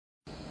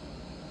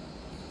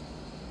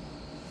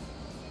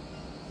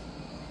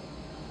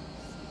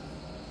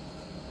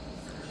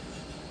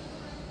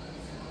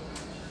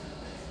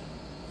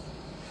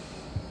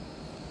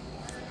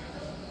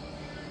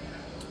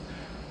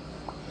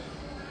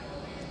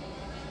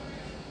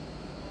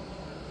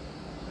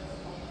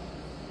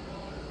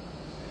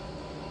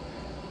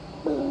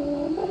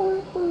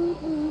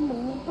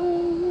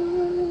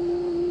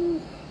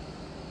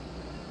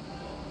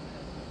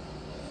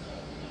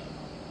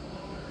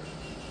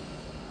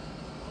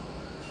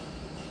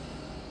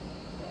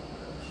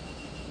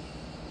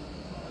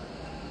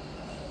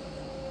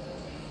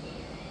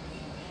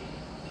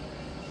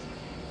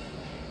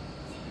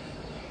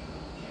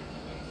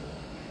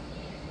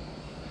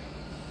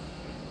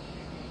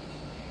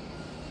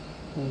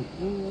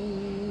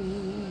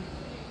Mm-mm.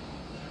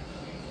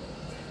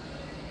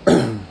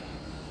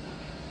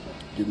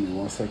 Give me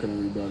 1 second,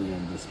 everybody.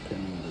 I'm just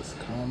pinning this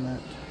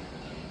comment,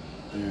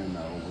 and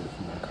I'll wait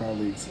for my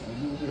colleagues,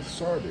 and we'll get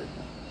started.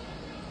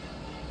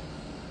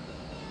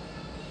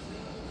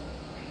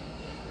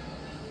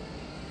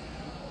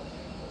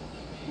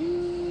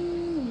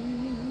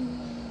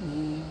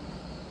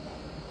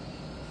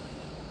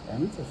 I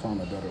need to find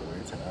a better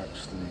way to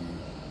actually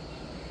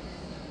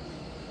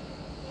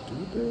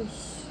do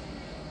this,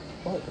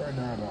 but right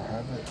now I don't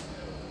have it.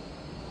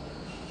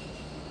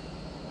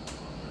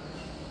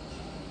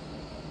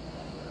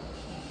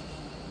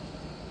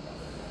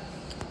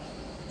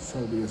 So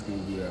we're just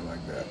gonna do that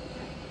like that.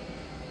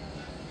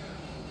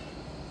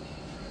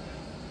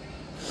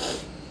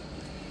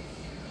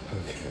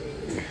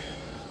 Okay.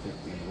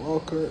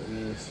 Whitman-Walker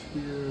is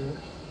here.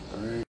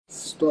 Alright,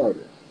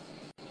 started.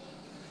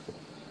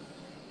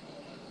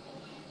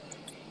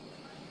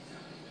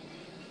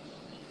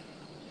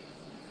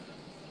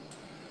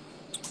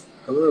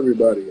 Hello,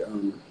 everybody.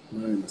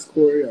 My name is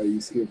Corey. I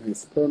use he and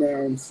his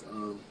pronouns.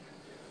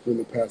 In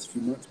the past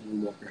few months,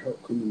 Whitman-Walker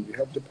Community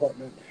Health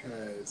Department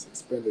has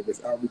expanded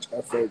its outreach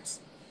efforts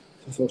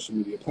to social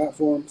media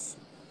platforms.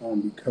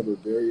 We cover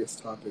various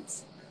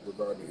topics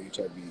regarding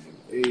HIV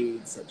and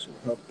AIDS, sexual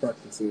health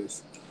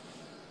practices,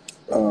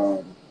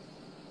 um,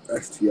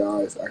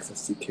 STIs,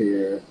 access to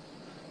care,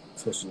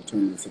 social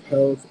determinants of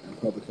health,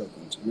 and public health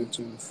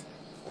interventions.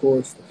 Of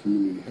course, the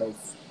community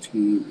health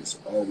team is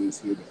always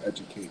here to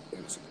educate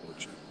and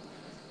support you.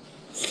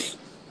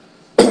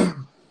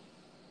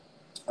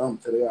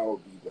 Today I will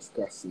be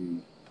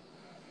discussing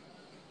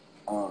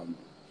um,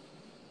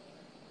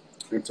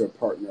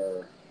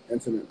 interpartner,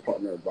 intimate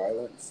partner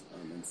violence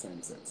in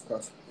same-sex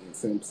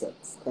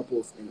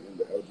couples in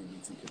the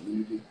LGBT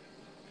community.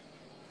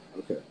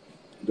 Okay,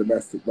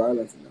 domestic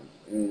violence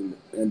in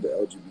the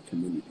LGBT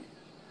community.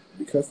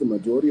 Because the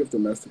majority of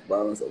domestic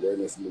violence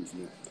awareness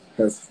movement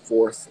has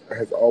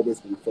always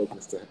been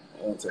focused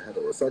onto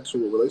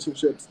heterosexual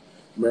relationships,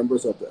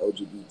 members of the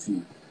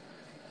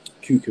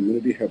LGBTQ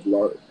community have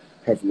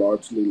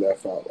largely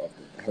left out of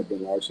have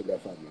been largely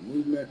left out of the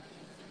movement.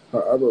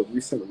 However,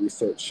 recent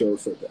research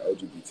shows that the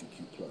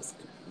LGBTQ plus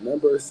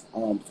members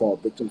fall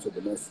victim to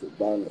domestic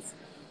violence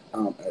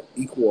at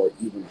equal or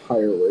even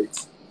higher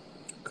rates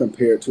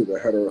compared to their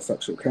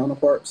heterosexual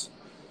counterparts.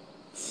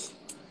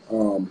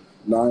 9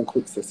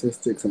 quick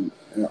statistics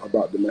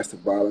about domestic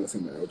violence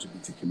in the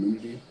LGBT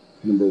community.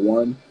 Number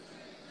one,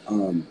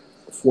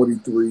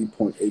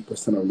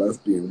 43.8% of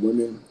lesbian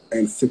women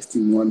and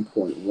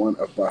 61.1%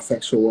 of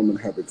bisexual women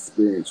have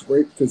experienced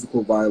rape,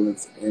 physical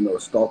violence, and or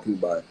stalking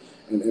by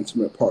an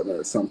intimate partner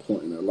at some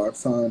point in their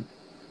lifetime,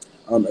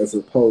 as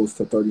opposed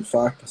to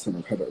 35%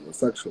 of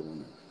heterosexual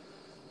women.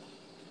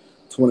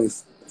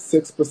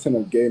 26%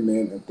 of gay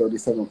men and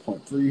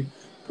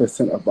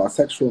 37.3% of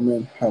bisexual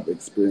men have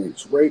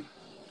experienced rape,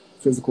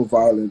 physical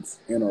violence,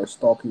 and or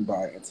stalking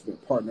by an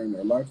intimate partner in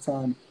their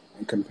lifetime,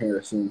 in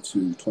comparison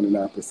to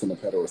 29% of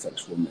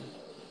heterosexual men.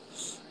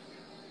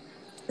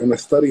 In a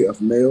study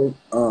of male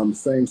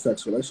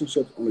same-sex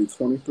relationships, only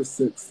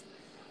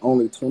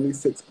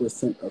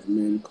 26% of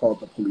men called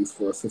the police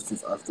for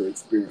assistance after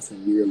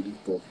experiencing near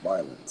lethal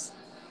violence.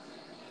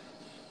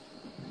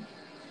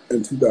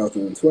 In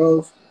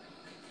 2012,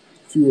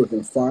 fewer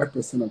than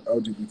 5% of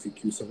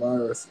LGBTQ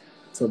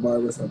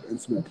survivors of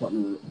intimate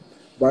partner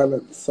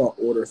violence sought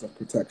orders of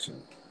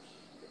protection.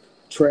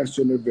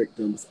 Transgender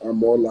victims are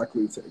more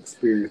likely to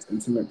experience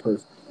intimate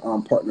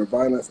partner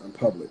violence in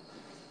public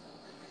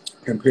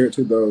compared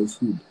to those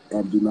who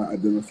do not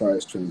identify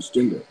as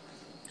transgender.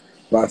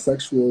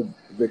 Bisexual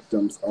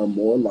victims are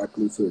more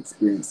likely to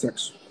experience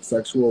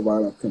sexual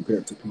violence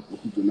compared to people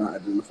who do not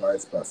identify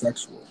as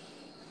bisexual.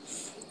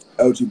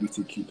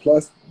 LGBTQ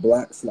plus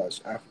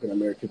Black/African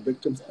American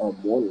victims are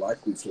more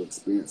likely to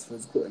experience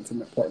physical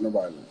intimate partner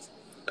violence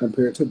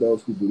compared to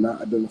those who do not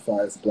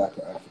identify as Black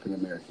or African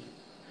American.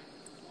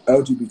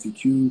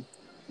 LGBTQ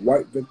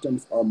white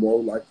victims are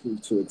more likely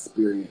to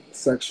experience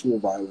sexual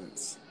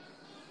violence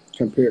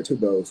compared to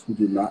those who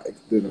do not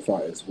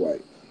identify as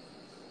white.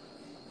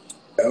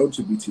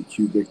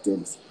 LGBTQ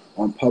victims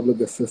on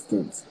public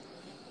assistance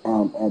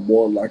are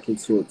more likely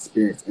to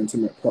experience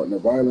intimate partner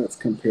violence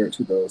compared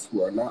to those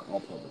who are not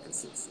on public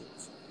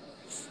assistance.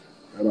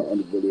 I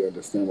don't really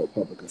understand what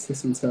public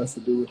assistance has to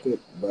do with it,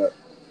 but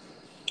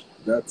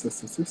that's a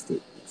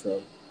statistic.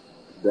 So,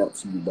 brought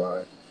to you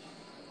by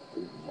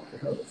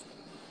Market Health.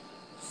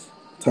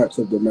 Types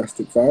of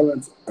domestic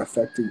violence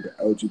affecting the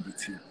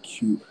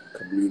LGBTQ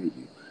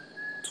community.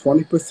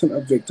 20%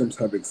 of victims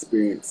have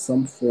experienced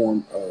some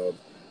form of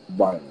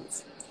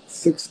violence.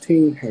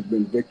 16 have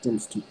been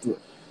victims to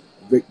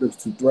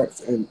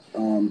threats and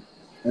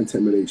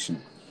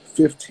intimidation.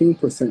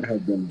 15%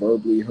 have been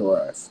verbally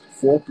harassed.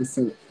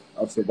 4%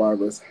 of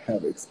survivors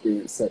have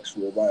experienced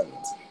sexual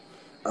violence.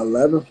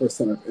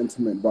 11% of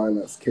intimate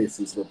violence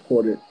cases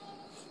reported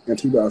in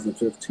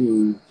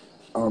 2015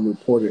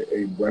 reported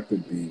a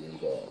weapon being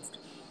involved.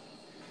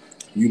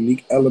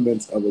 Unique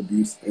elements of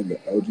abuse in the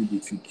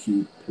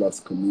LGBTQ plus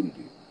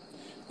community.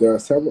 There are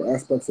several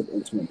aspects of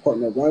intimate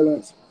partner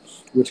violence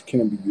which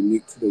can be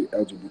unique to the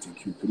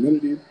LGBTQ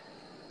community.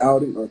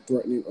 Outing or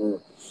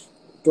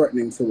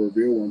threatening to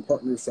reveal one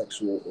partner's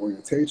sexual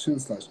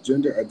orientation slash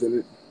gender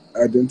identity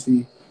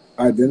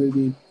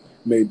identity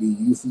may be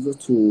used as a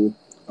tool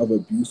of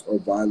abuse or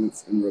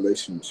violence in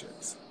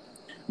relationships.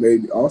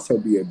 May also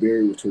be a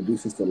barrier which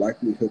reduces the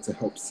likelihood to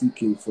help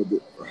for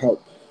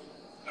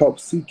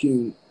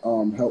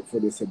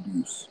this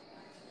abuse.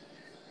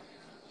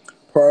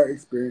 Prior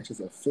experiences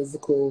of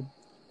physical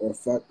or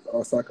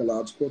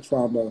psychological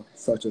trauma,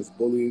 such as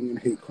bullying and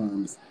hate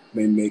crimes,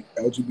 may make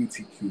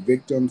LGBTQ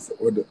victims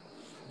of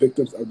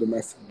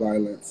domestic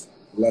violence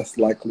less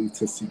likely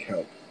to seek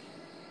help.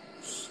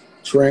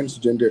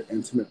 Transgender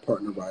intimate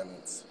partner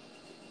violence.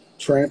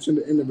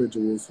 Transgender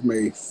individuals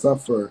may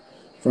suffer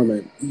from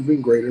an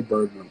even greater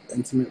burden of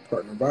intimate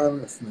partner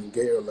violence than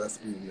gay or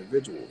lesbian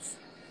individuals.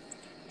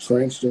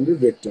 Transgender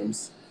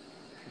victims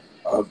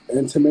of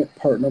intimate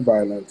partner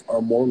violence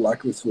are more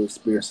likely to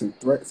experience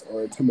threats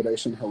or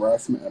intimidation,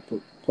 harassment,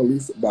 and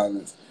police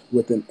violence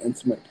within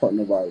intimate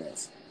partner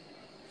violence.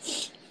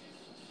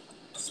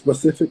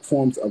 Specific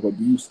forms of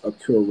abuse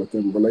occur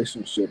within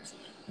relationships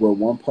where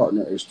one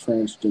partner is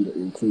transgender,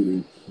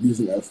 including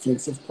using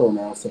offensive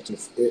pronouns such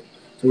as it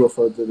to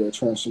refer to their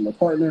transgender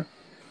partner,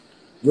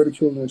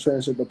 ridiculing their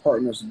transgender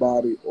partner's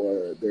body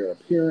or their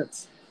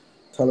appearance,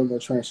 telling their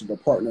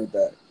transgender partner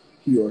that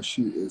he or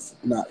she is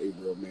not a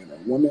real man or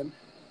woman,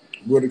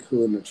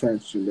 ridiculing the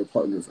transgender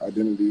partner's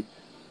identity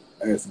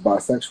as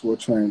bisexual,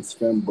 trans,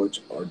 femme,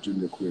 butch, or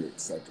genderqueer,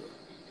 etc.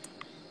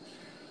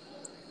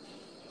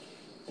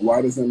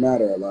 Why does it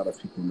matter? A lot of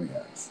people may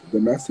ask.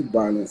 Domestic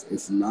violence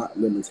is not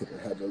limited to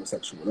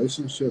heterosexual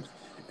relationships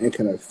and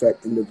can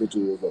affect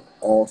individuals of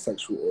all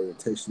sexual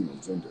orientations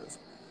and genders.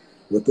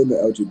 Within the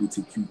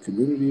LGBTQ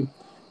community,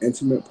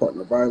 intimate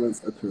partner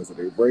violence occurs at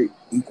a rate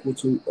equal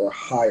to or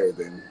higher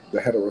than the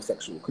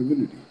heterosexual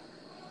community.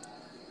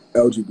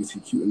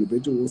 LGBTQ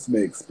individuals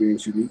may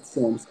experience unique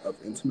forms of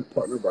intimate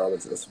partner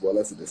violence as well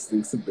as the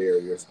distinctive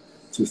barriers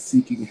to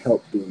seeking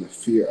help due to the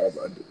fear of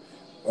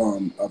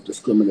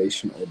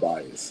discrimination or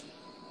bias.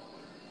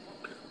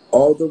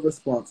 Although the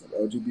response of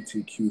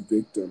LGBTQ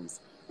victims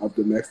of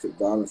domestic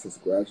violence is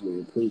gradually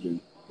improving,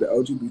 the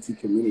LGBT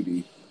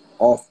community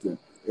often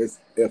is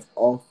if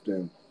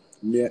often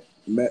met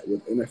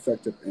with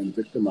ineffective and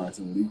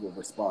victimizing legal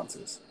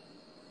responses.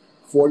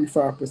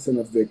 45%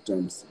 of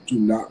victims do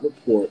not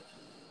report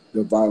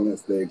the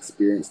violence they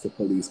experience to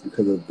police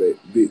because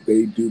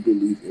they do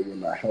believe it will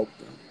not help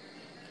them.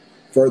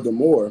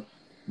 Furthermore,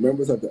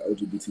 members of the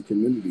LGBT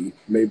community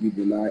may be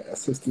denied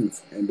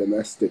assistance in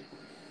domestic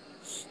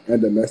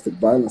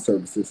violence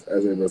services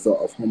as a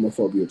result of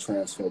homophobia,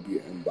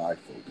 transphobia, and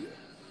biphobia.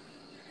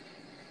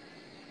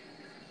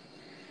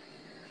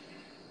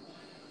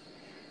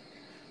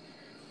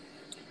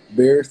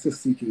 Barriers to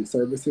seeking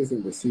services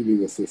and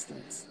receiving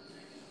assistance.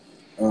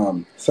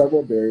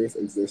 Several barriers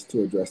exist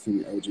to addressing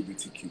the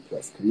LGBTQ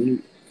plus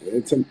community.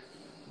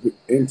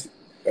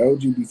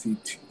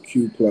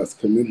 LGBTQ plus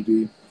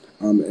community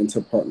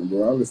interpartner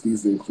violence.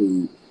 These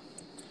include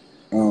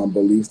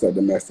beliefs that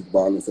domestic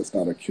violence is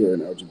not a cure in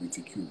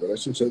LGBTQ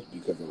relationships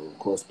because, of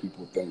course,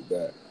 people think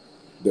that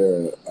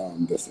they're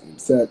the same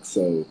sex,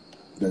 so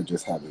they're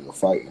just having a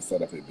fight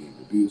instead of it being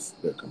abuse.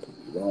 They're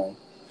completely wrong.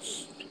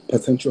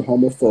 Potential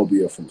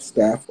homophobia from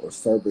staff or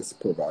service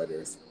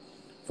providers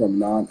from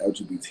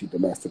non-LGBT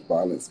domestic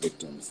violence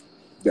victims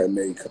that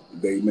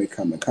they may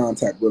come in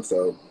contact with.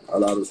 So a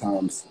lot of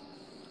times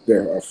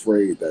they're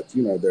afraid that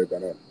they're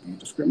gonna be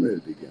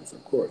discriminated against.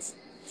 Of course,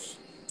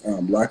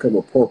 lack of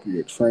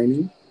appropriate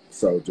training,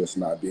 so just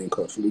not being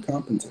culturally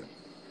competent.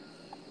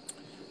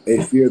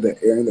 A fear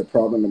that airing the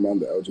problem among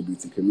the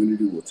LGBT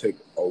community will take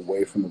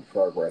away from the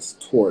progress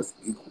towards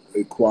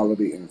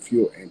equality and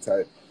fuel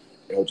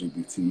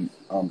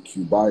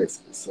anti-LGBTQ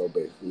biases. So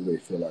basically, they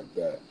feel like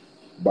that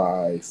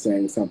by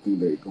saying something,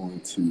 they're going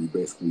to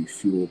basically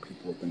fuel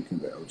people thinking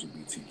that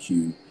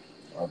LGBTQ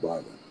are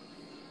violent.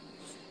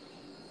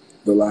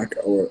 The lack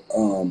of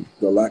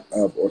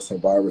or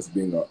survivors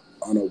being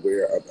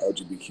unaware of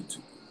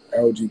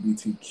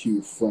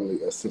LGBTQ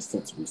friendly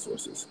assistance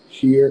resources.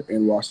 Here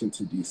in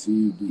Washington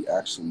D.C., we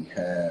actually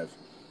have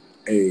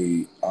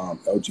a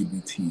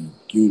LGBT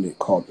unit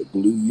called the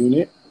Blue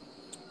Unit.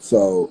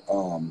 So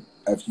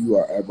if you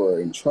are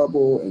ever in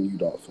trouble and you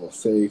don't feel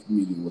safe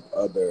meeting with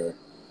other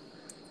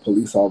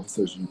police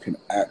officers, you can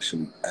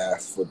actually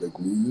ask for the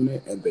Glue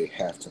Unit, and they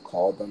have to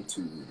call them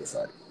to the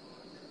site.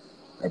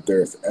 If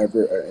there's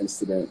ever an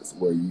incident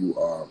where you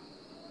are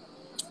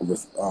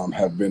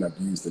have been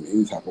abused in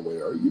any type of way,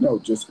 or you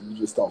just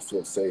don't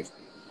feel safe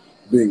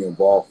being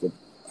involved with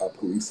a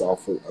police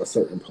officer, a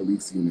certain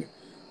police unit,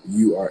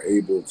 you are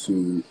able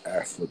to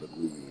ask for the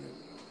Glue Unit.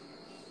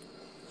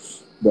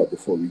 But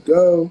before we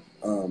go,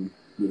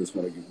 we just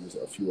want to give you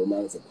a few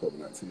reminders of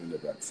COVID-19 and the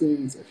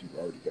vaccines. If you've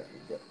already gotten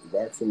the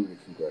vaccine,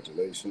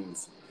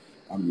 congratulations.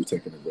 You're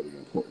taking a really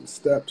important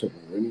step to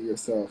preventing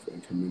yourself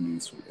and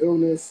communities from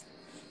illness.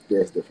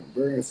 there's different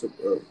variants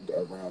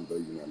around the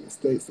United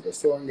States that are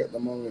soaring at the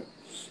moment,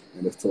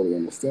 and it's totally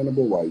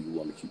understandable why you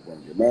want to keep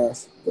wearing your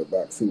mask. The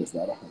vaccine is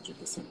not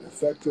 100%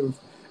 effective,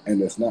 and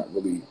there's not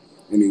really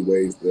any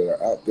ways that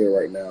are out there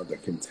right now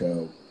that can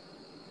tell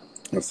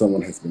if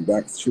someone has been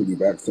truly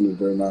vaccinated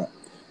or not.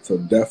 So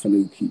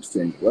definitely keep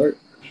staying alert.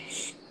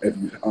 If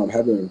you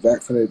haven't been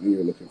vaccinated and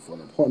you're looking for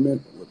an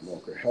appointment,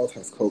 Whitman-Walker Health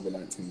has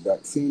COVID-19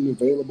 vaccine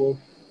available.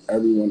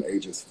 Everyone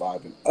ages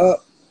 5 and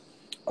up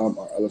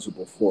are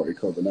eligible for a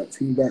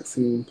COVID-19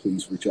 vaccine.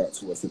 Please reach out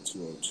to us at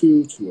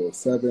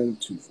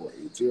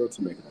 202-207-2480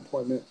 to make an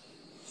appointment.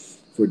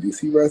 For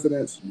DC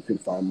residents, you can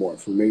find more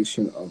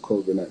information on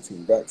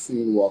COVID-19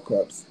 vaccine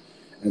walk-ups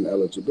and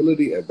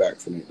eligibility at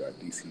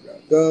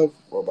vaccinate.dc.gov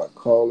or by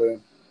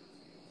calling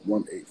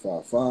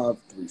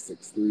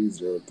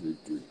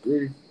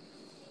 1-855-363-0333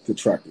 to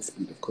track the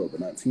speed of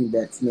COVID-19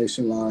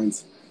 vaccination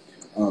lines.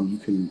 You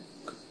can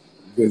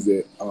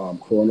visit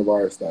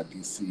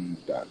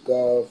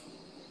coronavirus.dc.gov.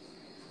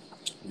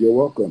 You're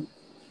welcome.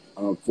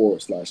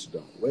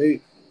 /don't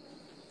wait.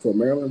 For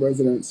Maryland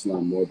residents,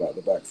 learn more about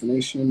the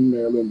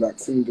Maryland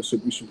vaccine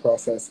distribution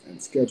process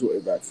and schedule a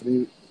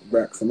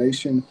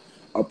vaccination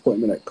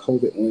appointment at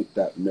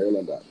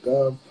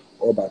covidlink.maryland.gov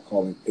or by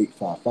calling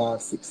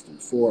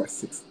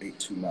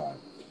 855-634-6829.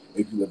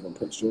 If you live in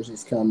Prince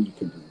George's County, you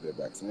can visit their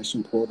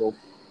vaccination portal.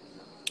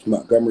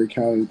 Montgomery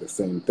County, the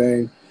same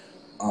thing.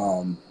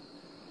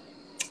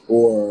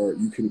 Or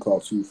you can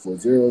call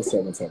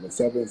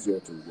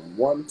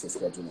 240-777-0311 to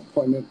schedule an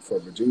appointment. For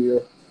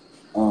Virginia,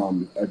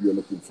 if you're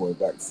looking for a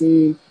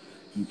vaccine,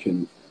 you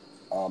can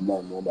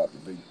learn more about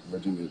the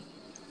Virginia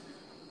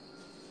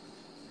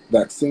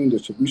vaccine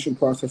distribution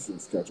process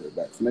and schedule a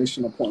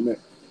vaccination appointment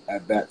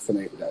at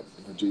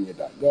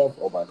vaccinate.virginia.gov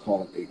or by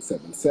calling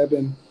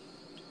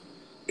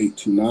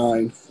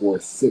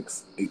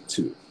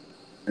 877-829-4682.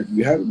 If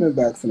you haven't been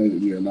vaccinated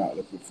and you're not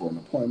looking for an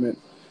appointment,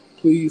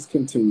 please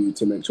continue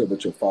to make sure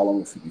that you're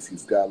following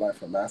CDC's guideline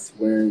for mask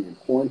wearing and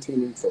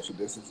quarantining, social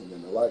distancing,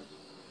 and the like.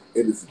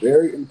 It is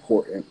very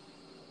important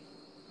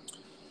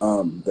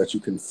that you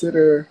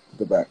consider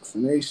the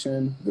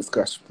vaccination,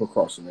 discuss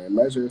precautionary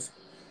measures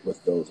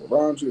with those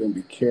around you, and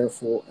be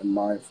careful and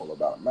mindful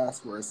about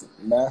mask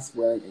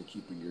wearing and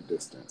keeping your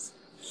distance,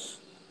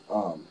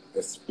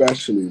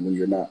 especially when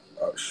you're not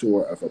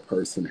sure if a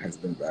person has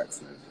been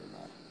vaccinated or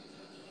not.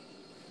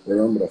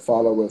 Remember to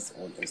follow us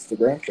on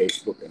Instagram,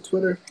 Facebook, and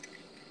Twitter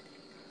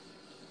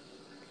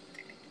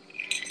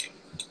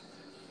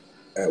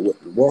at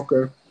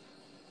Whitman-Walker,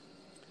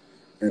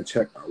 and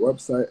check our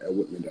website at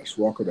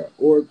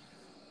whitman-walker.org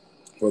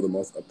for the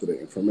most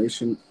up-to-date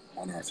information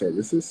on our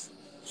services.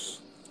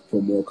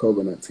 For more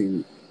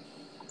COVID-19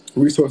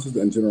 resources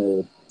and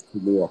general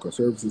Whitman-Walker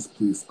services,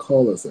 please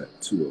call us at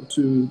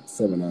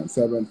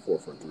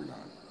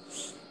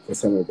 202-797-4439 for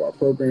some of our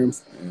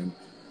programs, and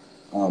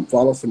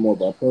follow some more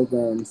of our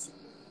programs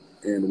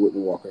in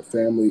Whitman-Walker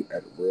family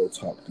at Real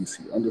Talk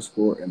DC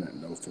 _ and at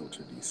No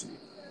Filter DC.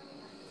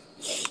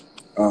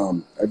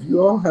 If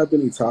you all have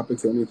any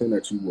topics or anything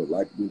that you would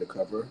like me to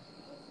cover,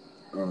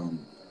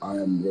 I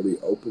am really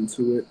open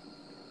to it.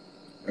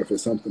 If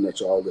it's something that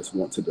y'all just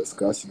want to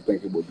discuss, you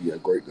think it would be a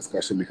great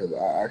discussion, because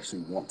I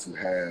actually want to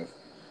have,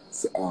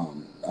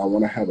 I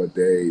want to have a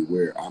day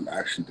where I'm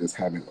actually just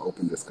having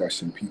open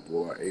discussion.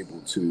 People are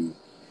able to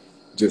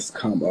just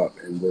come up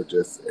and we're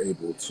just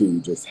able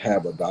to just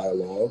have a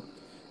dialogue.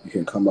 You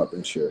can come up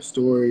and share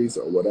stories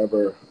or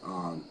whatever.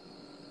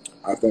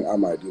 I think I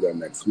might do that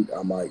next week.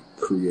 I might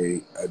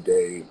create a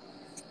day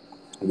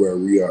where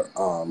we are,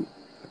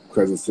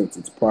 because since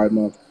it's Pride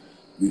Month,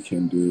 we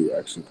can do,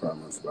 actually Pride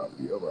Month's about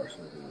to be over,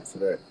 actually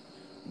today.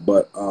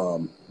 But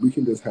we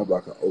can just have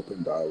like an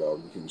open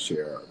dialogue. We can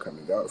share our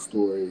coming out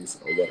stories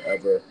or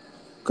whatever,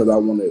 because I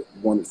want it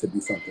to be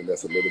something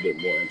that's a little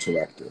bit more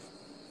interactive.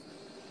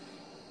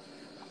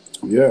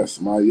 Yes,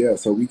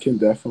 so we can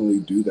definitely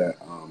do that,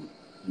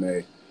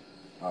 May.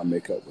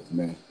 Make up with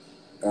May.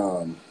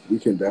 We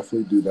can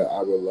definitely do that.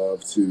 I would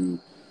love to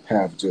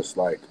have just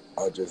like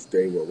a just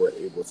day where we're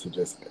able to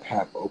just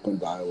have open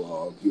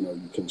dialogue. You know,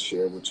 you can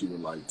share what you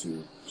would like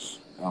to.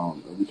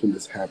 And we can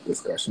just have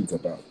discussions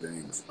about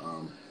things.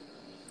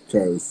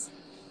 Because,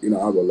 I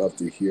would love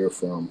to hear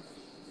from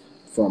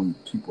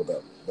people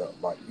that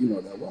like,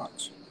 that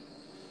watch.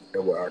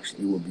 It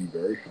would be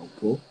very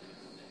helpful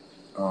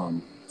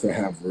to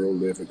have real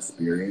live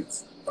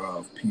experience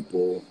of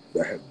people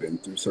that have been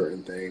through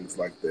certain things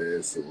like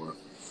this, or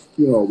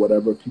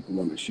whatever people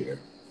want to share.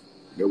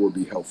 It would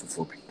be helpful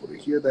for people to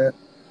hear that.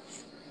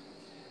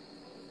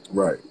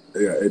 Right.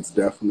 Yeah, it's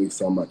definitely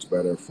so much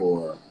better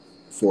for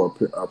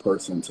a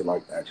person to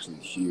like actually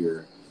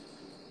hear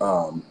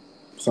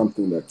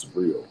something that's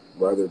real,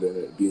 rather than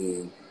it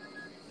being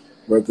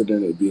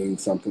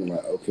something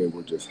like, okay,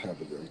 we're just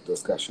having a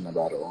discussion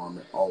about it, or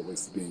I'm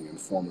always being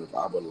informative.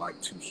 I would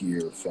like to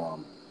hear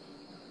from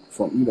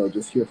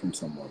just hear from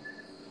someone.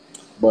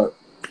 But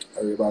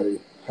everybody,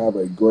 have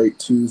a great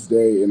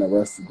Tuesday and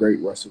a great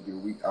rest of your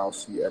week. I'll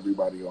see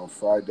everybody on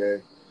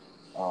Friday.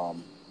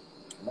 I'm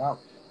out.